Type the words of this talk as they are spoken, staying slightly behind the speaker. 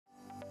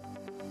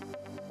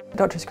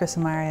Drs. Chris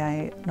and Mairi,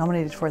 I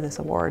nominated for this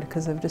award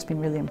because I've just been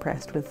really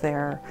impressed with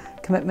their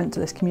commitment to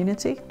this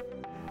community.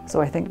 So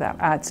I think that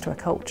adds to a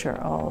culture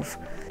of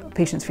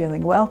patients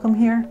feeling welcome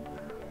here,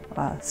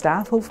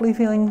 staff hopefully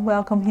feeling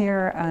welcome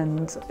here,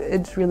 and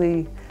it's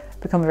really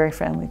become a very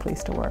friendly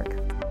place to work.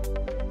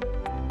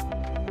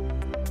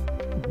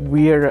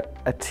 We're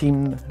a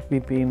team,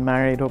 we've been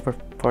married over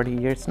 40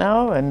 years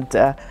now, and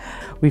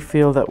we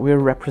feel that we're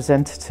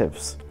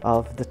representatives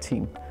of the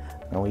team.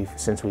 And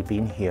since we've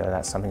been here,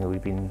 that's something that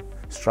we've been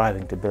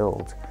striving to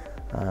build.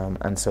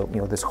 And so,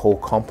 this whole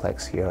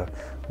complex here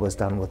was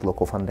done with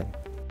local funding.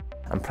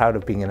 I'm proud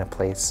of being in a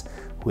place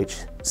which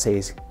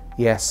says,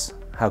 yes,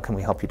 how can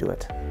we help you do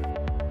it?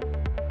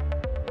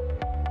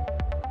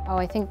 Oh,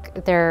 I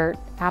think they're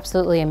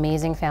absolutely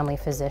amazing family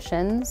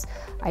physicians.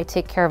 I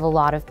take care of a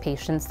lot of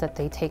patients that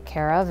they take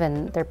care of,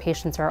 and their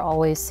patients are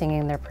always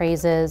singing their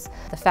praises.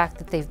 The fact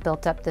that they've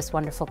built up this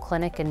wonderful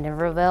clinic in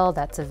Niverville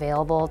that's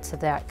available to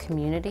that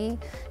community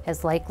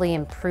has likely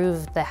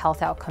improved the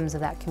health outcomes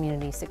of that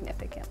community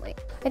significantly.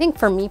 I think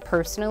for me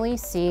personally,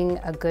 seeing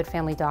a good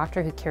family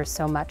doctor who cares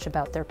so much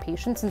about their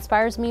patients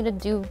inspires me to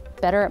do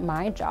better at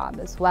my job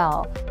as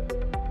well.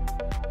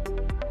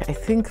 I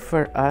think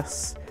for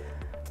us,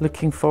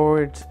 looking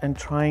forward and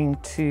trying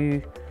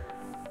to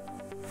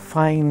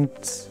find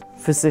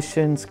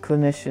physicians,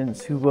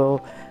 clinicians who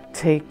will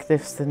take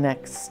this the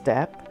next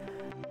step.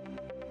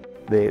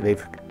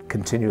 They've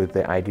continued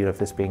the idea of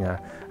this being a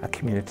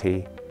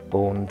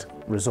community-owned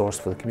resource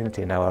for the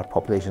community. Now our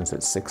population's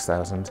at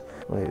 6,000.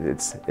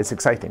 It's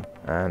exciting,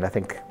 and I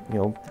think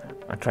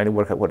I'm trying to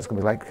work out what it's going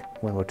to be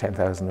like when we're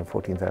 10,000 and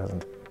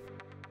 14,000.